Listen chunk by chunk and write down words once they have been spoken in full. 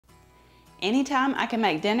Anytime I can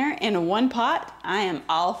make dinner in one pot, I am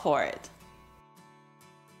all for it.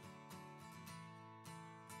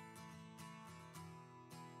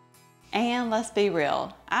 And let's be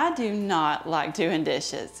real, I do not like doing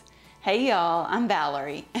dishes. Hey y'all, I'm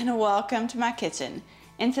Valerie and welcome to my kitchen.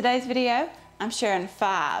 In today's video, I'm sharing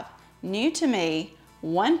 5 new to me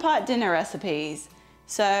one-pot dinner recipes.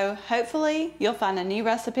 So hopefully you'll find a new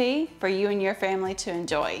recipe for you and your family to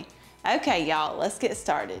enjoy. Okay y'all, let's get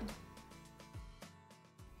started.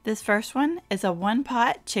 This first one is a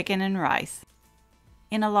one-pot chicken and rice.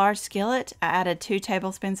 In a large skillet, I added 2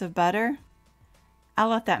 tablespoons of butter. I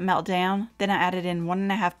let that melt down, then I added in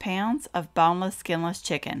 1.5 pounds of boneless, skinless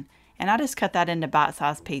chicken, and I just cut that into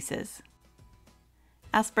bite-sized pieces.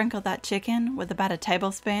 I sprinkled that chicken with about a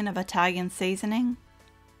tablespoon of Italian seasoning.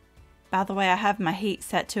 By the way, I have my heat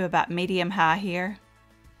set to about medium-high here.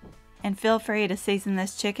 And feel free to season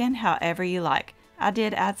this chicken however you like. I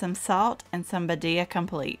did add some salt and some Badilla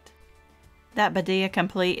Complete. That Badilla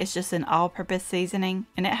Complete is just an all-purpose seasoning,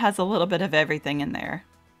 and it has a little bit of everything in there.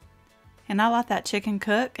 And I let that chicken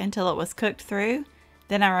cook until it was cooked through,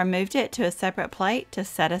 then I removed it to a separate plate to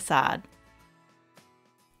set aside.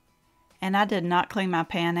 And I did not clean my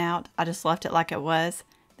pan out, I just left it like it was.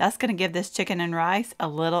 That's going to give this chicken and rice a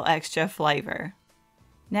little extra flavor.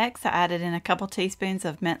 Next, I added in a couple teaspoons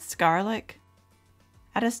of minced garlic.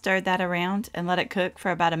 I just stirred that around and let it cook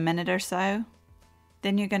for about a minute or so.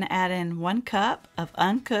 Then you're going to add in 1 cup of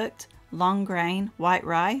uncooked long grain white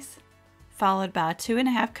rice, followed by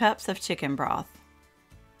 2.5 cups of chicken broth.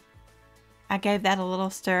 I gave that a little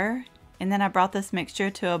stir, and then I brought this mixture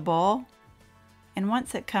to a boil. And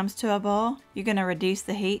once it comes to a boil, you're going to reduce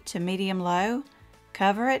the heat to medium-low,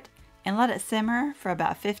 cover it, and let it simmer for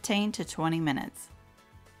about 15 to 20 minutes.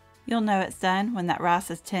 You'll know it's done when that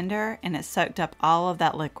rice is tender and it's soaked up all of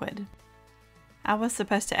that liquid. I was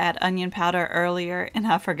supposed to add onion powder earlier and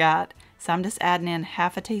I forgot, so I'm just adding in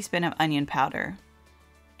half a teaspoon of onion powder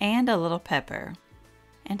and a little pepper.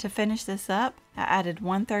 And to finish this up, I added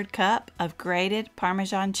 1/3 cup of grated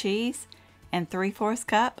Parmesan cheese and 3/4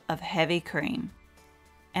 cup of heavy cream.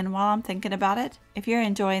 And while I'm thinking about it, if you're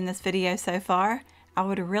enjoying this video so far, I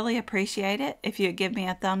would really appreciate it if you'd give me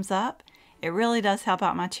a thumbs up. It really does help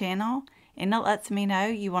out my channel, and it lets me know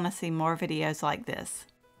you want to see more videos like this.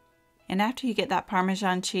 And after you get that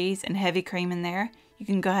Parmesan cheese and heavy cream in there, you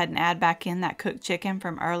can go ahead and add back in that cooked chicken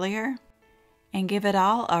from earlier and give it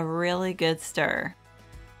all a really good stir.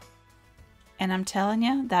 And I'm telling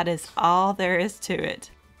you, that is all there is to it.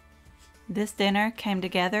 This dinner came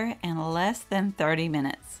together in less than 30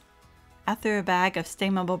 minutes. I threw a bag of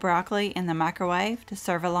steamable broccoli in the microwave to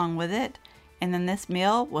serve along with it, and then this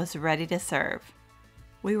meal was ready to serve.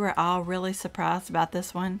 We were all really surprised about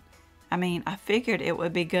this one. I mean, I figured it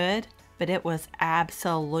would be good, but it was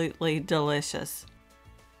absolutely delicious.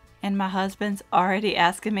 And my husband's already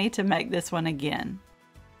asking me to make this one again.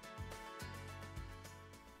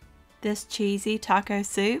 This cheesy taco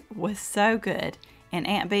soup was so good, and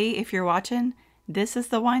Aunt B, if you're watching, this is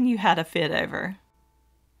the one you had a fit over.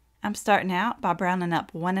 I'm starting out by browning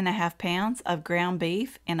up 1.5 pounds of ground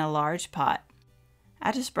beef in a large pot.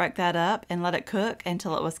 I just broke that up and let it cook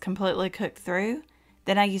until it was completely cooked through.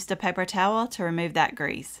 Then I used a paper towel to remove that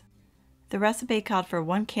grease. The recipe called for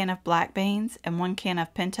 1 can of black beans and 1 can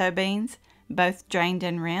of pinto beans, both drained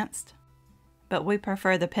and rinsed. But we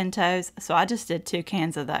prefer the pintos, so I just did 2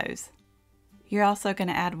 cans of those. You're also going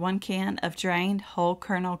to add 1 can of drained whole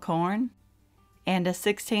kernel corn and a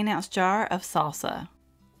 16-ounce jar of salsa.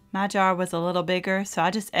 My jar was a little bigger, so I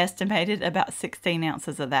just estimated about 16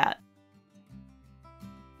 ounces of that.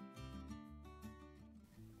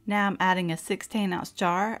 Now I'm adding a 16-ounce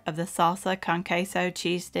jar of the salsa con queso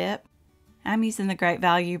cheese dip. I'm using the Great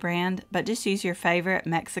Value brand, but just use your favorite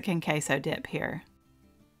Mexican queso dip here.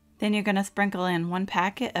 Then you're going to sprinkle in 1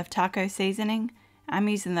 packet of taco seasoning. I'm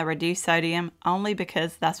using the reduced sodium only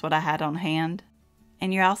because that's what I had on hand.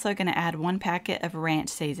 And you're also going to add 1 packet of ranch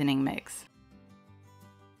seasoning mix.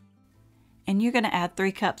 And you're going to add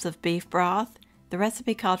 3 cups of beef broth. The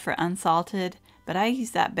recipe called for unsalted, but I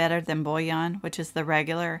use that better than bouillon, which is the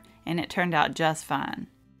regular, and it turned out just fine.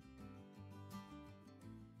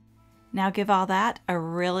 Now give all that a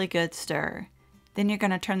really good stir. Then you're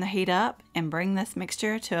going to turn the heat up and bring this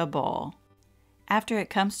mixture to a boil. After it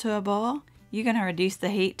comes to a boil, you're going to reduce the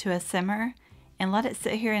heat to a simmer and let it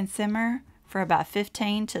sit here and simmer for about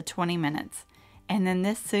 15 to 20 minutes. And then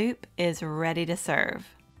this soup is ready to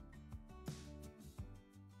serve.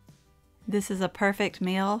 This is a perfect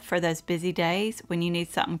meal for those busy days when you need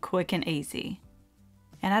something quick and easy.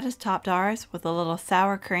 And I just topped ours with a little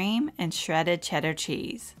sour cream and shredded cheddar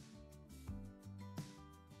cheese.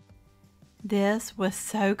 This was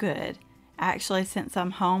so good. I actually sent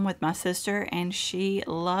some home with my sister and she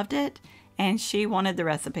loved it and she wanted the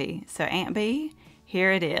recipe. So Aunt B,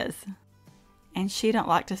 here it is. And she don't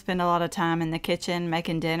like to spend a lot of time in the kitchen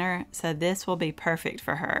making dinner, so this will be perfect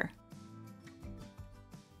for her.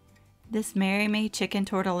 This Marry Me chicken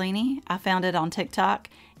tortellini, I found it on TikTok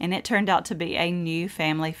and it turned out to be a new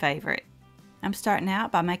family favorite. I'm starting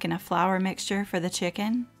out by making a flour mixture for the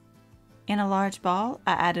chicken. In a large bowl,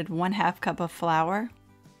 I added 1/2 cup of flour.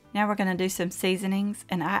 Now we're going to do some seasonings,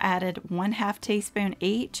 and I added 1/2 teaspoon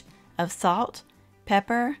each of salt,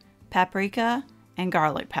 pepper, paprika, and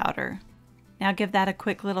garlic powder. Now give that a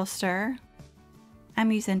quick little stir.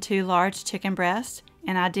 I'm using 2 large chicken breasts,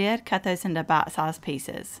 and I did cut those into bite-sized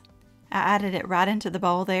pieces. I added it right into the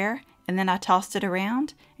bowl there, and then I tossed it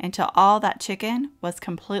around until all that chicken was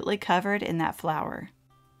completely covered in that flour.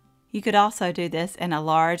 You could also do this in a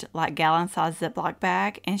large, like gallon-sized Ziploc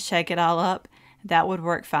bag and shake it all up. That would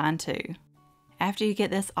work fine too. After you get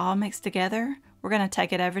this all mixed together, we're going to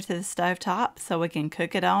take it over to the stove top so we can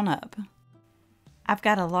cook it on up. I've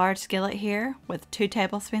got a large skillet here with 2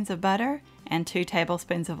 tablespoons of butter and 2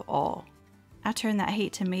 tablespoons of oil. I turned that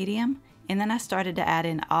heat to medium and then I started to add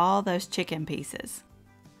in all those chicken pieces.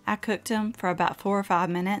 I cooked them for about 4 or 5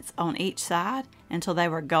 minutes on each side until they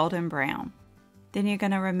were golden brown. Then you're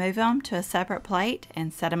going to remove them to a separate plate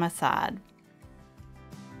and set them aside.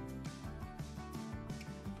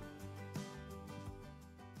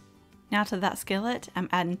 Now to that skillet, I'm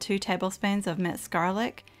adding 2 tablespoons of minced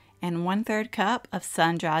garlic and 1/3 cup of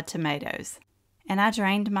sun-dried tomatoes. And I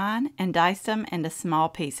drained mine and diced them into small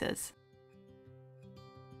pieces.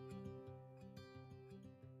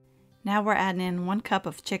 Now we're adding in 1 cup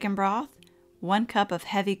of chicken broth, 1 cup of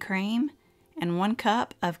heavy cream, and 1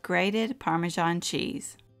 cup of grated Parmesan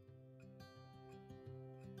cheese.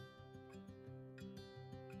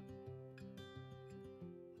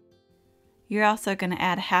 You're also going to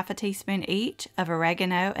add 1/2 teaspoon each of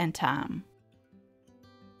oregano and thyme.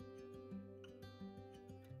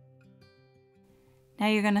 Now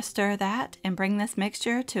you're going to stir that and bring this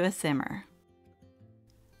mixture to a simmer.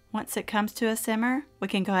 Once it comes to a simmer, we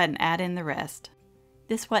can go ahead and add in the rest.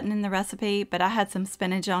 This wasn't in the recipe, but I had some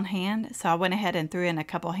spinach on hand, so I went ahead and threw in a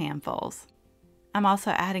couple handfuls. I'm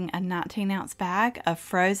also adding a 19-ounce bag of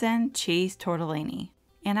frozen cheese tortellini.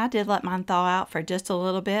 And I did let mine thaw out for just a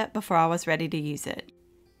little bit before I was ready to use it.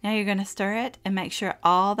 Now you're going to stir it and make sure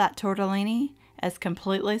all that tortellini is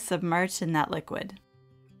completely submerged in that liquid.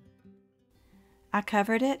 I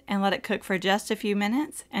covered it and let it cook for just a few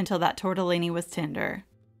minutes until that tortellini was tender.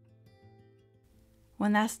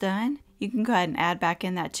 When that's done, you can go ahead and add back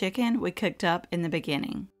in that chicken we cooked up in the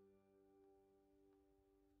beginning.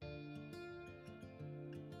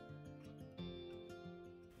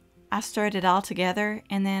 I stirred it all together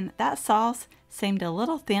and then that sauce seemed a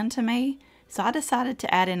little thin to me, so I decided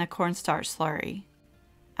to add in a cornstarch slurry.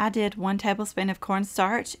 I did 1 tablespoon of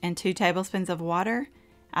cornstarch and 2 tablespoons of water.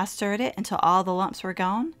 I stirred it until all the lumps were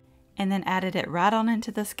gone and then added it right on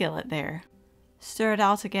into the skillet there. Stir it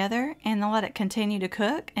all together and then let it continue to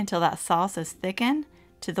cook until that sauce is thickened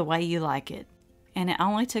to the way you like it. And it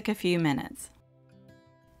only took a few minutes.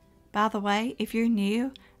 By the way, if you're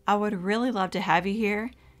new, I would really love to have you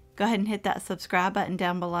here. Go ahead and hit that subscribe button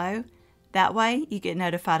down below. That way you get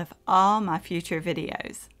notified of all my future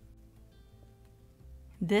videos.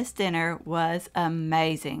 This dinner was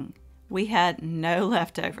amazing. We had no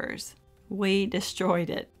leftovers. We destroyed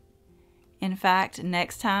it. In fact,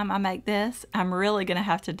 next time I make this, I'm really going to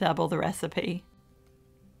have to double the recipe.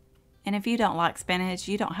 And if you don't like spinach,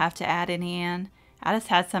 you don't have to add any in. I just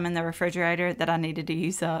had some in the refrigerator that I needed to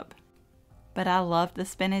use up. But I love the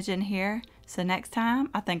spinach in here, so next time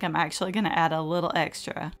I think I'm actually going to add a little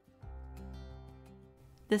extra.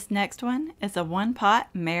 This next one is a 1-pot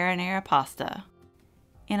marinara pasta.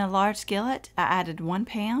 In a large skillet, I added 1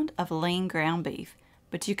 pound of lean ground beef,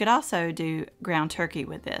 but you could also do ground turkey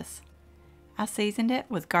with this. I seasoned it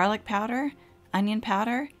with garlic powder, onion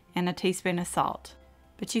powder, and a teaspoon of salt.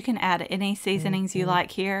 But you can add any seasonings you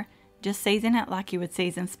like here, just season it like you would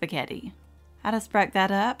season spaghetti. I just broke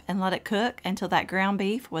that up and let it cook until that ground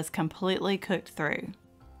beef was completely cooked through.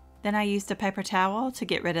 Then I used a paper towel to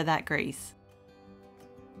get rid of that grease.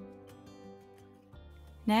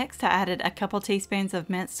 Next, I added a couple teaspoons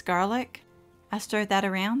of minced garlic. I stirred that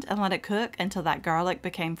around and let it cook until that garlic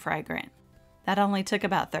became fragrant. That only took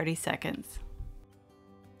about 30 seconds.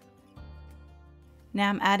 Now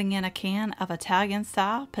I'm adding in a can of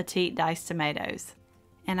Italian-style petite diced tomatoes,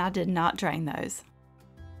 and I did not drain those.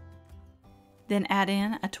 Then add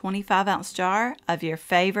in a 25-ounce jar of your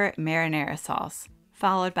favorite marinara sauce,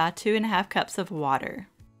 followed by 2.5 cups of water.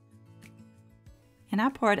 And I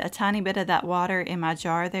poured a tiny bit of that water in my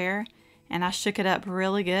jar there, and I shook it up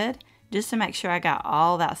really good just to make sure I got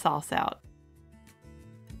all that sauce out.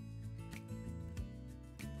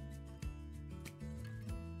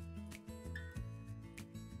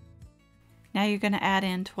 Now you're going to add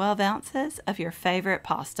in 12 ounces of your favorite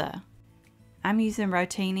pasta. I'm using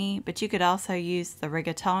rotini, but you could also use the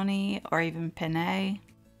rigatoni or even penne.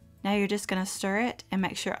 Now you're just going to stir it and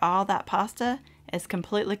make sure all that pasta is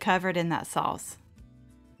completely covered in that sauce.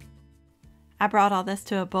 I brought all this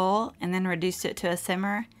to a boil and then reduced it to a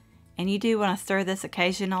simmer, and you do want to stir this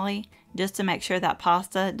occasionally just to make sure that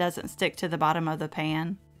pasta doesn't stick to the bottom of the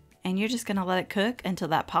pan. And you're just going to let it cook until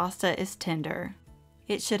that pasta is tender.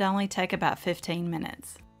 It should only take about 15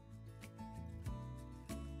 minutes.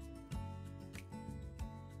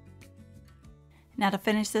 Now to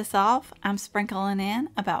finish this off, I'm sprinkling in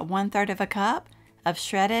about 1/3 of a cup of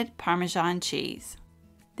shredded Parmesan cheese.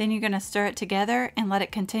 Then you're going to stir it together and let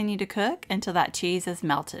it continue to cook until that cheese is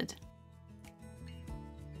melted.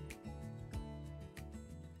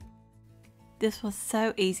 This was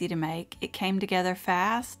so easy to make. It came together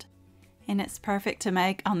fast. And it's perfect to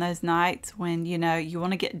make on those nights when, you know, you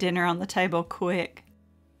want to get dinner on the table quick.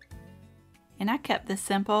 And I kept this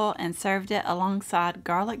simple and served it alongside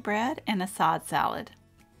garlic bread and a side salad.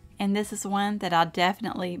 And this is one that I'll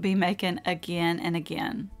definitely be making again and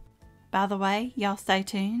again. By the way, y'all stay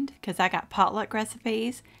tuned because I got potluck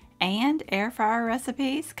recipes and air fryer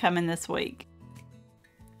recipes coming this week.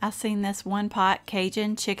 I seen this one pot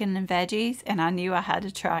Cajun chicken and veggies and I knew I had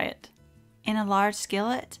to try it. In a large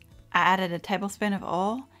skillet, I added a tablespoon of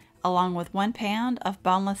oil along with 1 pound of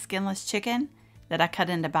boneless skinless chicken that I cut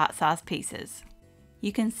into bite-sized pieces.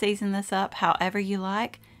 You can season this up however you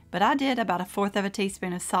like, but I did about 1/4 of a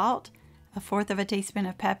teaspoon of salt, 1/4 of a teaspoon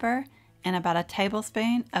of pepper, and about a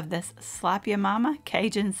tablespoon of this Slap Ya Mama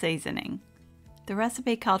Cajun seasoning. The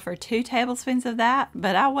recipe called for 2 tablespoons of that,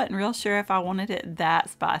 but I wasn't real sure if I wanted it that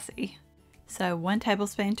spicy. So 1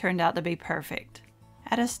 tablespoon turned out to be perfect.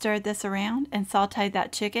 I just stirred this around and sauteed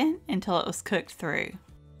that chicken until it was cooked through.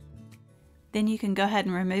 Then you can go ahead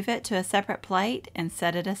and remove it to a separate plate and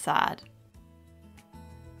set it aside.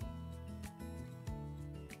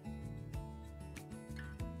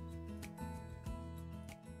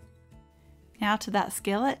 Now to that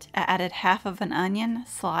skillet, I added 1/2 of an onion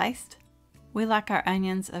sliced. We like our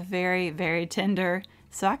onions very, very tender,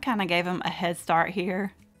 so I kind of gave them a head start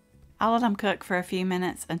here. I let them cook for a few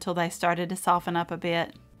minutes until they started to soften up a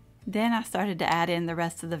bit. Then I started to add in the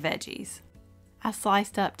rest of the veggies. I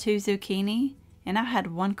sliced up 2 zucchini, and I had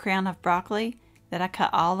 1 crown of broccoli that I cut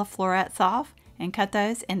all the florets off and cut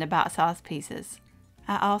those into bite-sized pieces.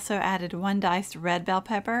 I also added 1 diced red bell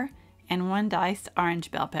pepper and 1 diced orange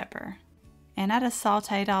bell pepper. And I just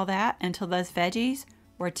sauteed all that until those veggies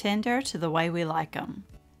were tender to the way we like them.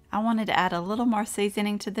 I wanted to add a little more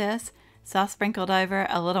seasoning to this, so I sprinkled over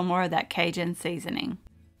a little more of that Cajun seasoning.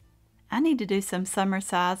 I need to do some summer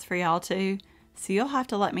sides for y'all too, so you'll have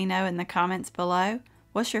to let me know in the comments below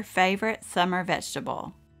what's your favorite summer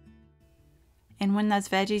vegetable. And when those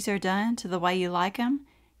veggies are done to the way you like them,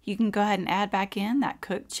 you can go ahead and add back in that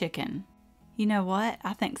cooked chicken. You know what?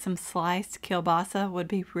 I think some sliced kielbasa would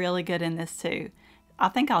be really good in this too. I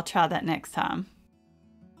think I'll try that next time.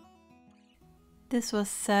 This was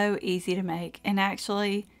so easy to make, and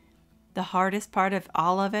actually the hardest part of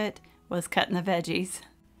all of it was cutting the veggies,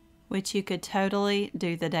 which you could totally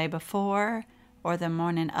do the day before or the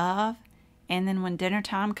morning of, and then when dinner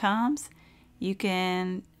time comes, you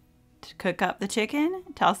can cook up the chicken,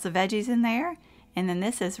 toss the veggies in there, and then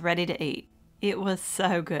this is ready to eat. It was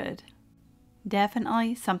so good.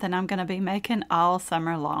 Definitely something I'm going to be making all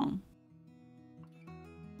summer long.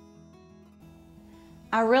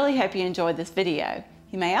 I really hope you enjoyed this video.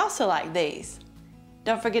 You may also like these.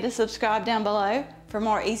 Don't forget to subscribe down below for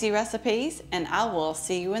more easy recipes, and I will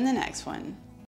see you in the next one.